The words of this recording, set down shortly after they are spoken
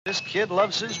This kid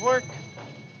loves his work.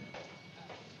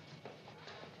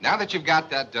 Now that you've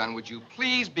got that done, would you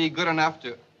please be good enough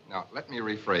to... No, let me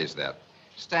rephrase that.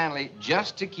 Stanley,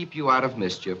 just to keep you out of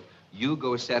mischief, you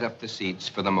go set up the seats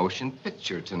for the motion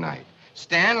picture tonight.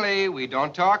 Stanley, we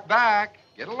don't talk back.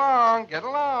 Get along, get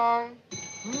along.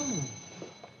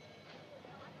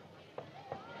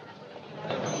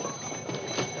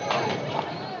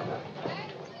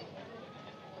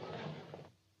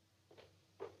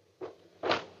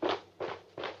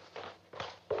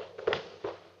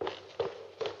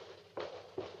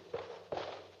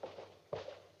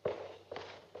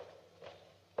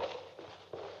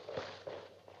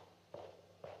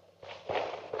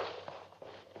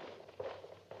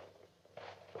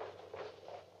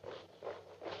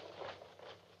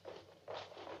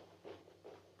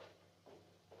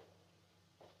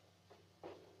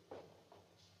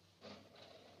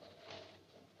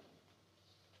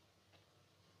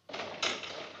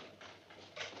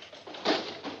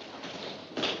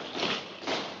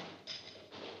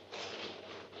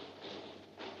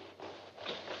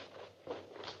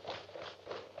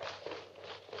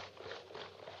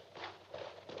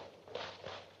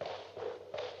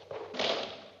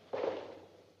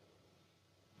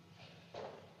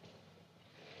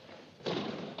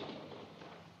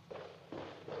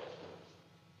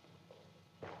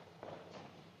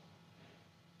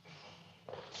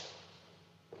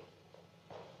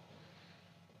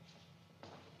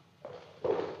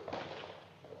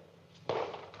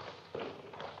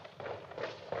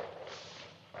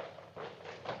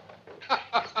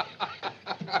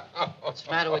 What's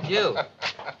the matter with you?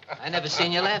 I never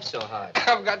seen you laugh so hard.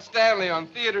 I've got Stanley on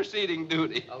theater seating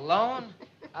duty. Alone?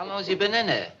 How long's he been in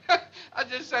there? I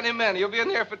just sent him in. He'll be in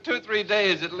here for 2-3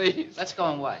 days at least. Let's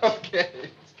go and watch. Okay,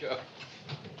 let's go.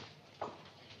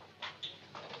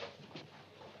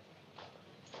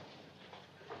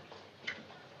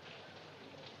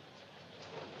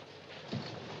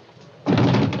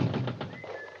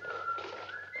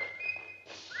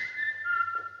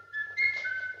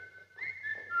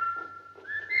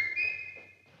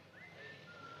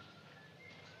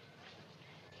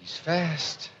 He's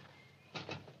fast.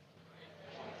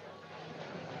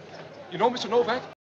 You know, Mr. Novak,